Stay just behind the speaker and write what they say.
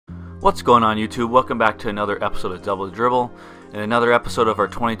What's going on, YouTube? Welcome back to another episode of Double Dribble and another episode of our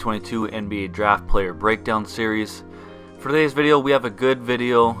 2022 NBA Draft Player Breakdown series. For today's video, we have a good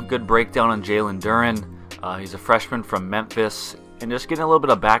breakdown on Jalen Duren. He's a freshman from Memphis, and just getting a little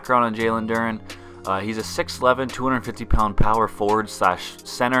bit of background on Jalen Duren. He's a 6'11", 250-pound power forward /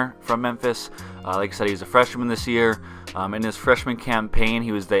 center from Memphis. Like I said, he's a freshman this year. In his freshman campaign,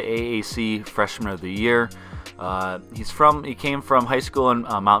 he was the AAC Freshman of the Year. He came from high school in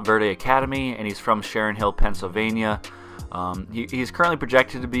Mount Verde Academy, and he's from Sharon Hill, Pennsylvania. He's currently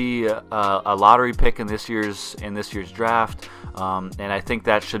projected to be a lottery pick in this year's draft, and I think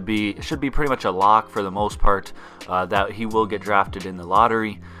that should be pretty much a lock for the most part that he will get drafted in the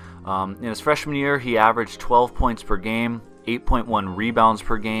lottery. In his freshman year, he averaged 12 points per game, 8.1 rebounds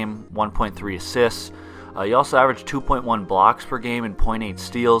per game, 1.3 assists. He also averaged 2.1 blocks per game and 0.8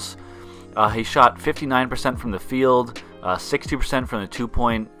 steals. He shot 59% from the field,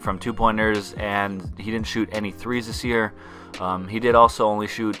 60% from two-pointers, and he didn't shoot any threes this year. He did also only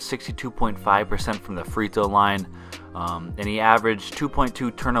shoot 62.5% from the free throw line, and he averaged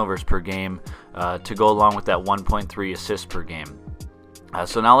 2.2 turnovers per game to go along with that 1.3 assists per game.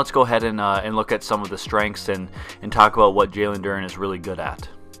 So now let's go ahead and look at some of the strengths and talk about what Jalen Duren is really good at.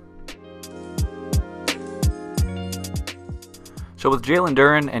 So with Jalen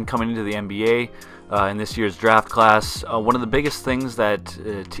Duren and coming into the NBA in this year's draft class, one of the biggest things that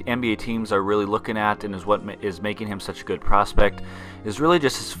NBA teams are really looking at, and is what is making him such a good prospect, is really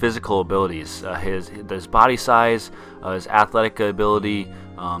just his physical abilities. His body size, his athletic ability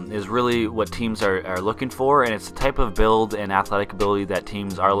is really what teams are looking for, and it's the type of build and athletic ability that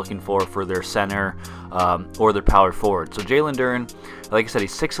teams are looking for their center or their power forward. So Jalen Duren, like I said,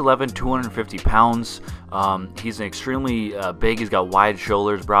 he's 6'11", 250 pounds. He's an extremely big. He's got wide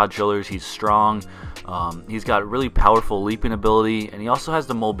shoulders, broad shoulders. He's strong. He's got really powerful leaping ability, and he also has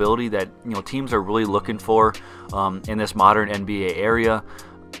the mobility that teams are really looking for in this modern NBA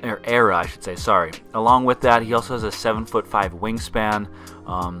era, I should say. Sorry. Along with that, he also has a 7'5" wingspan.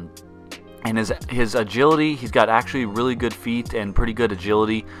 And his agility, he's got actually really good feet and pretty good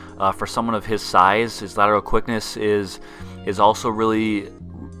agility for someone of his size. His lateral quickness is also really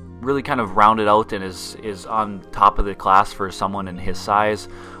kind of rounded out and is on top of the class for someone in his size,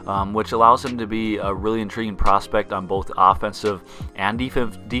 which allows him to be a really intriguing prospect on both offensive and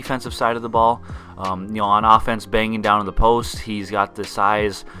defensive side of the ball. On offense, banging down in the post, he's got the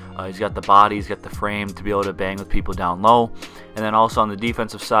size, he's got the body, he's got the frame to be able to bang with people down low. And then also on the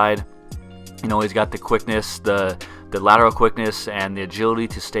defensive side, he's got the quickness, the lateral quickness, and the agility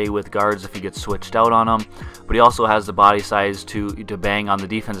to stay with guards if he gets switched out on them. But he also has the body size to bang on the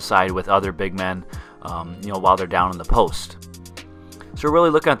defensive side with other big men, while they're down in the post. So we're really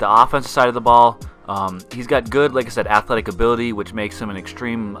looking at the offensive side of the ball. He's got good, like I said, athletic ability, which makes him an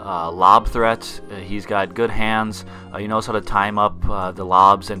extreme lob threat. He's got good hands. He knows how to time up the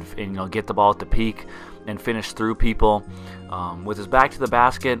lobs and get the ball at the peak and finish through people. With his back to the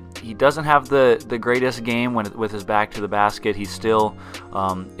basket, he doesn't have the greatest game with his back to the basket. He still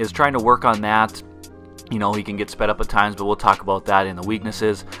is trying to work on that. He can get sped up at times, but we'll talk about that in the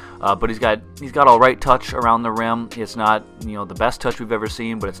weaknesses. But he's got all right touch around the rim. It's not the best touch we've ever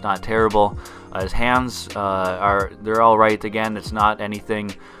seen, but it's not terrible. His hands they're all right. Again, it's not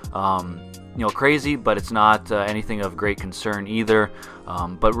anything crazy, but it's not anything of great concern either.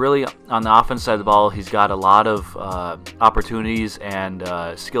 But really, on the offense side of the ball, he's got a lot of opportunities and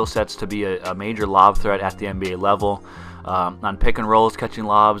skill sets to be a major lob threat at the NBA level. On pick and rolls, catching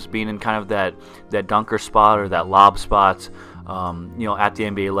lobs, being in kind of that dunker spot or that lob spot, at the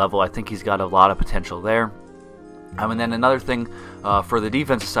NBA level, I think he's got a lot of potential there. And then another thing for the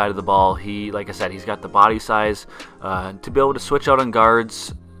defensive side of the ball, like I said, he's got the body size to be able to switch out on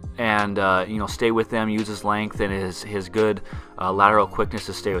guards and stay with them, use his length and his good lateral quickness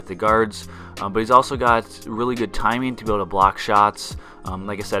to stay with the guards. But he's also got really good timing to be able to block shots.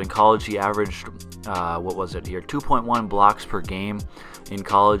 Like I said, in college he averaged 2.1 blocks per game in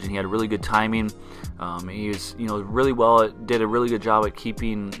college, and he had really good timing. He was did a really good job at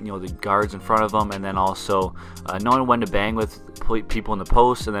keeping the guards in front of him, and then also knowing when to bang with people in the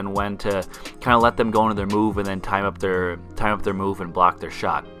post, and then when to kind of let them go into their move and then time up their move and block their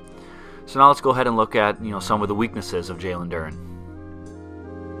shot. So now let's go ahead and look at some of the weaknesses of Jalen Duren.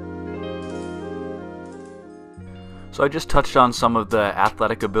 So So I just touched on some of the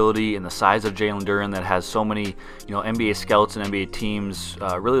athletic ability and the size of Jalen Duren that has so many, NBA scouts and NBA teams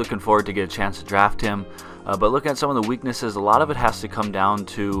really looking forward to get a chance to draft him. But looking at some of the weaknesses, a lot of it has to come down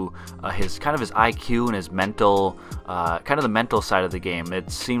to his IQ and his mental, kind of the mental side of the game.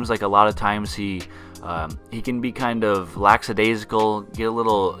 It seems like a lot of times he can be kind of lackadaisical, get a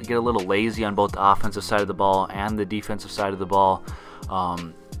little lazy on both the offensive side of the ball and the defensive side of the ball.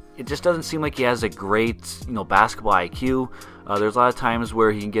 It just doesn't seem like he has a great, basketball IQ. There's a lot of times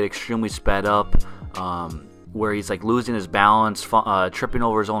where he can get extremely sped up, where he's like losing his balance, tripping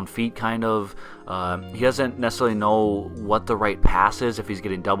over his own feet kind of. He doesn't necessarily know what the right pass is if he's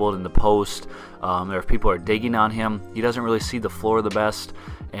getting doubled in the post, or if people are digging on him. He doesn't really see the floor the best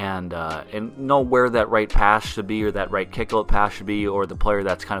and know where that right pass should be, or that right kick-out pass should be, or the player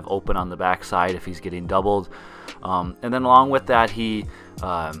that's kind of open on the backside if he's getting doubled. And then along with that, he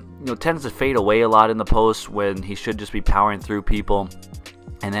tends to fade away a lot in the post when he should just be powering through people.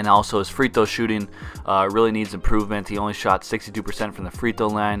 And then also his free throw shooting really needs improvement. He only shot 62% from the free throw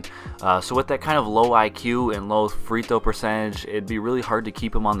line. So with that kind of low IQ and low free throw percentage, it'd be really hard to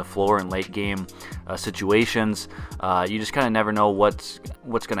keep him on the floor in late game situations. You just kind of never know what's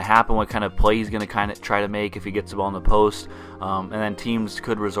going to happen, what kind of play he's going to kind of try to make if he gets the ball in the post. And then teams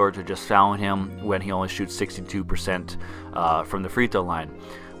could resort to just fouling him when he only shoots 62% from the free throw line.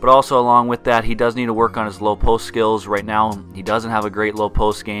 But also along with that, he does need to work on his low post skills. Right now, he doesn't have a great low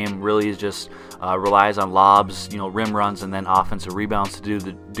post game. Really, is just relies on lobs, rim runs, and then offensive rebounds to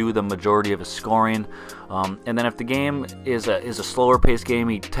do the majority of his scoring. And then if the game is a slower paced game,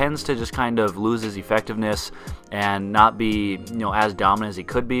 he tends to just kind of lose his effectiveness and not be as dominant as he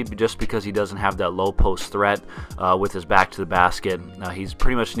could be, just because he doesn't have that low post threat with his back to the basket. He's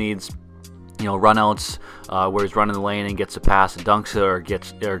pretty much needs runouts where he's running the lane and gets a pass and dunks it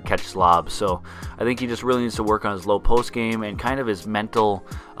or catches lobs. So I think he just really needs to work on his low post game and kind of his mental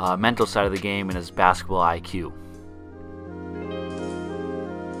side of the game and his basketball IQ.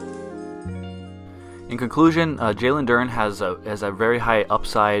 In conclusion, Jalen Duren has a very high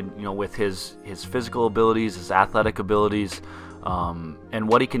upside, with his physical abilities, his athletic abilities, and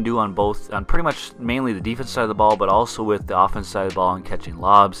what he can do on pretty much mainly the defense side of the ball, but also with the offense side of the ball and catching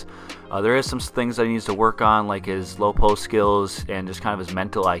lobs. There is some things that he needs to work on, like his low post skills and just kind of his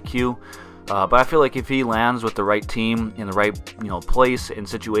mental IQ. But I feel like if he lands with the right team in the right place and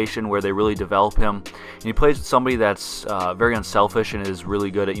situation where they really develop him, and he plays with somebody that's very unselfish and is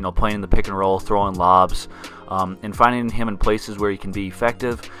really good at playing in the pick and roll, throwing lobs, and finding him in places where he can be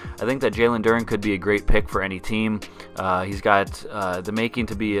effective, I think that Jalen Duren could be a great pick for any team. He's got the making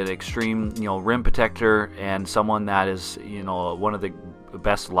to be an extreme rim protector and someone that is one of the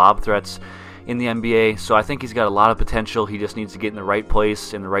best lob threats in the NBA. So I think he's got a lot of potential. He just needs to get in the right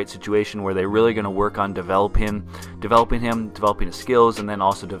place, in the right situation where they're really going to work on developing his skills, and then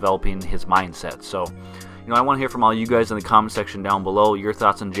also developing his mindset. So, I want to hear from all you guys in the comment section down below. Your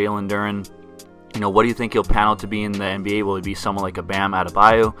thoughts on Jalen Duren. What do you think he'll pan out to be in the NBA? Will he be someone like a Bam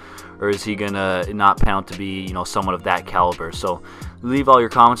Adebayo, or is he gonna not pan out to be someone of that caliber? So leave all your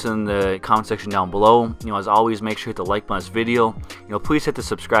comments in the comment section down below. As always, make sure to hit the like button on this video. Please hit the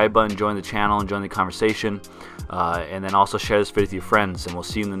subscribe button, join the channel, and join the conversation, and then also share this video with your friends. And we'll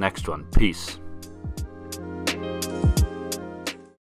see you in the next one. Peace.